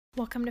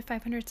Welcome to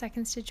 500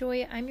 Seconds to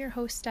Joy. I'm your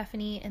host,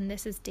 Stephanie, and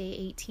this is day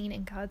 18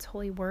 in God's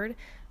Holy Word.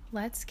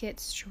 Let's get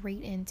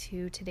straight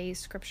into today's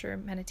scripture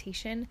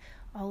meditation,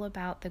 all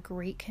about the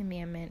great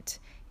commandment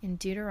in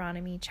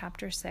Deuteronomy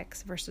chapter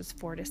 6, verses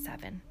 4 to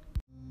 7.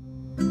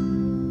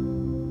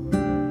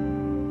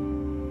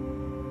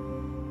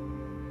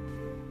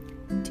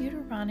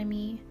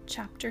 Deuteronomy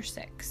chapter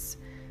 6,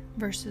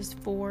 verses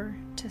 4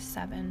 to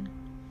 7.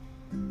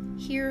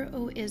 Hear,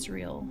 O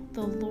Israel,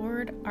 the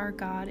Lord our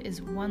God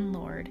is one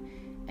Lord,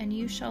 and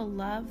you shall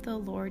love the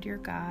Lord your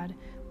God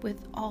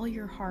with all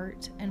your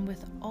heart and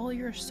with all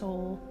your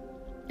soul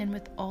and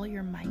with all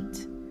your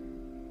might.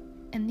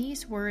 And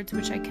these words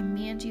which I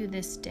command you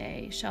this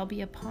day shall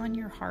be upon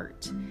your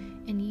heart,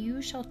 and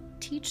you shall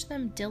teach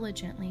them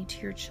diligently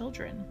to your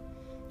children,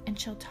 and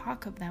shall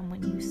talk of them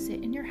when you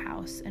sit in your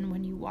house, and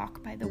when you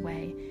walk by the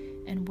way,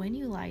 and when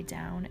you lie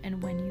down,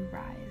 and when you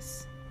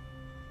rise.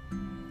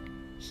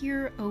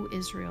 Hear, O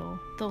Israel,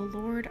 the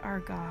Lord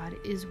our God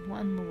is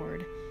one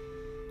Lord,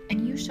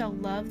 and you shall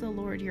love the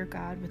Lord your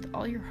God with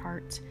all your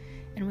heart,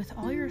 and with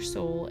all your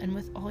soul, and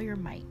with all your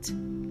might.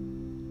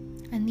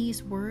 And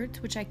these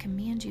words which I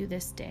command you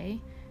this day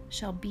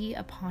shall be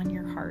upon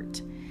your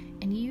heart,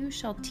 and you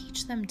shall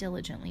teach them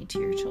diligently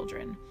to your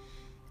children,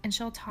 and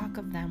shall talk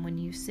of them when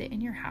you sit in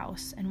your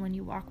house, and when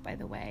you walk by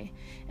the way,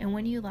 and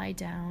when you lie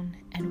down,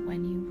 and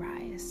when you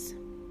rise.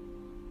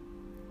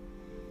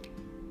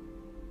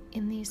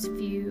 In these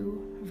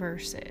few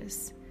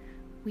verses,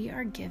 we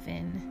are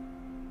given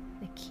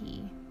the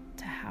key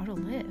to how to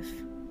live.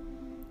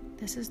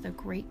 This is the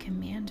great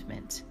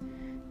commandment,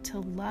 to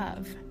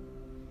love.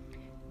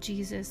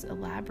 Jesus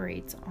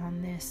elaborates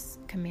on this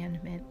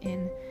commandment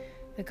in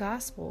the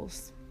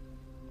Gospels.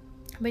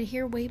 But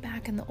here, way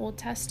back in the Old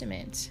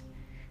Testament,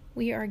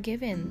 we are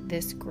given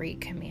this great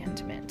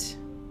commandment.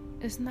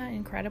 Isn't that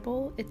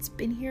incredible? It's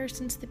been here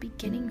since the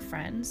beginning,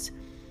 friends.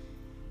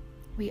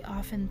 We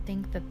often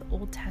think that the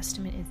Old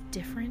Testament is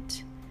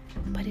different,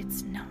 but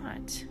it's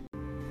not.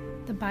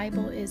 The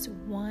Bible is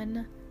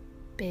one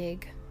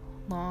big,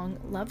 long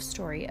love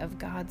story of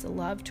God's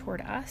love toward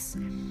us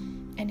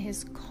and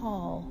His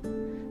call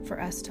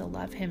for us to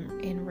love Him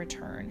in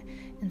return.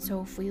 And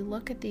so if we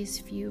look at these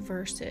few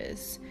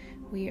verses,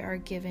 we are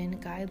given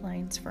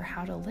guidelines for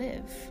how to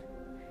live.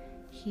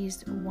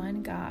 He's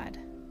one God.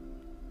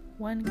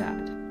 One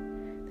God.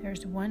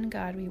 There's one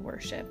God we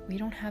worship. We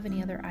don't have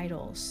any other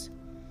idols.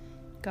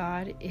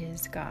 God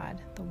is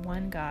God, the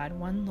one God,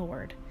 one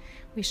Lord.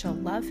 We shall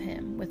love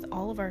Him with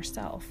all of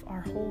ourself,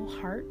 our whole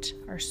heart,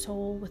 our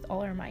soul, with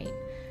all our might.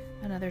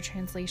 Another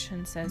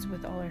translation says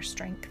with all our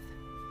strength.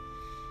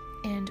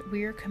 And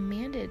we are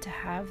commanded to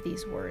have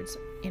these words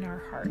in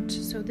our heart.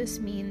 So this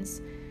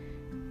means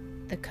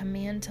the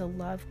command to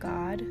love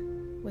God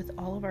with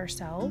all of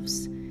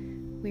ourselves.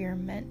 We are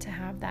meant to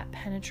have that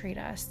penetrate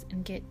us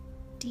and get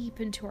deep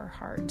into our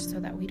heart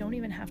so that we don't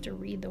even have to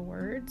read the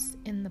words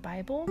in the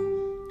Bible.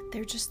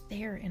 They're just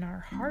there in our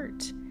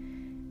heart.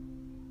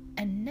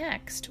 And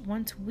next,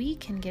 once we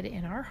can get it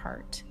in our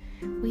heart,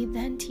 we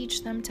then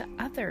teach them to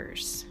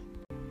others.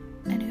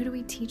 And who do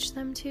we teach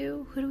them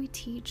to? Who do we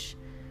teach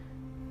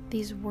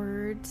these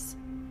words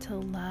to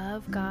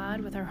love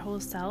God with our whole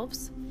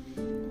selves?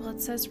 Well,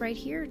 it says right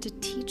here to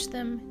teach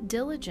them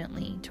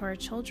diligently to our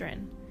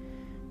children,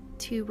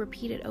 to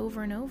repeat it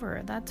over and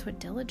over. That's what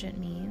diligent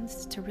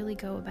means, to really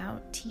go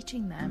about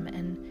teaching them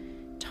and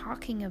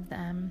talking of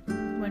them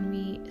when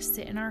we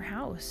sit in our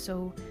house.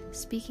 So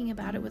speaking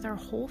about it with our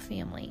whole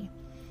family,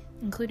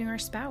 including our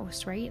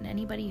spouse, right? And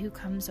anybody who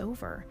comes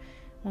over.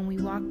 When we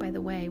walk by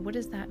the way, what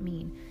does that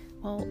mean?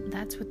 Well,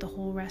 that's with the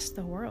whole rest of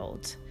the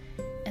world.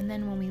 And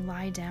then when we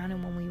lie down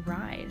and when we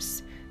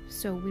rise,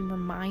 so we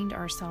remind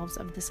ourselves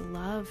of this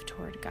love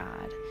toward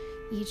God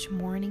each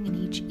morning and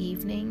each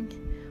evening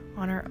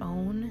on our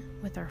own,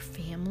 with our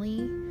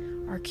family,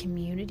 our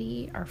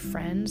community, our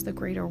friends, the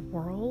greater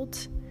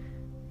world.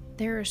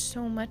 There is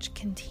so much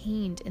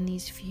contained in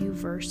these few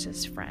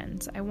verses,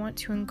 friends. I want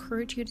to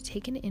encourage you to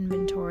take an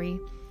inventory.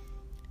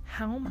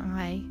 How am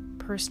I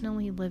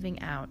personally living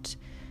out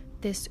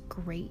this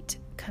great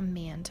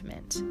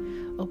commandment?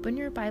 Open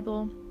your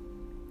Bible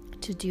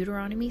to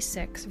Deuteronomy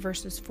 6,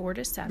 verses 4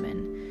 to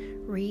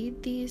 7.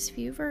 Read these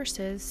few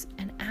verses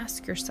and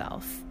ask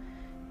yourself,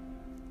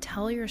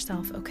 tell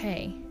yourself,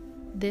 okay,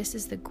 this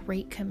is the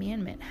great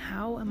commandment.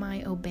 How am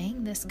I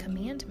obeying this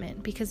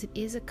commandment? Because it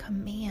is a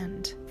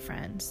command,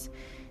 friends.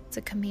 It's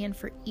a command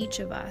for each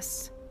of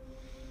us.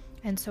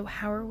 And so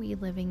how are we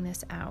living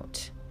this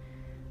out?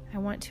 I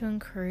want to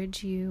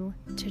encourage you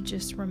to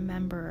just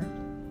remember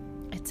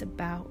it's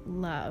about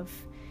love.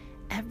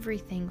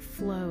 Everything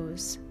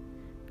flows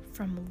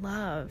from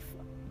love.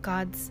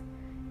 God's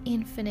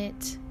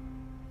infinite,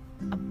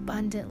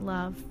 abundant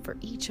love for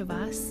each of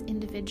us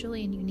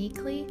individually and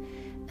uniquely.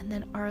 And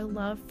then our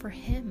love for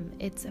Him,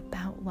 it's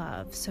about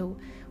love. So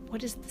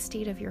what is the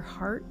state of your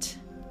heart?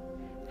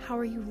 How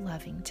are you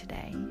loving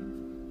today?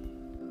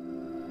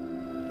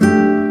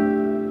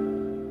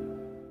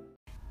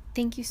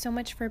 Thank you so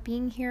much for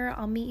being here.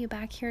 I'll meet you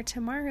back here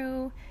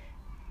tomorrow.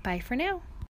 Bye for now.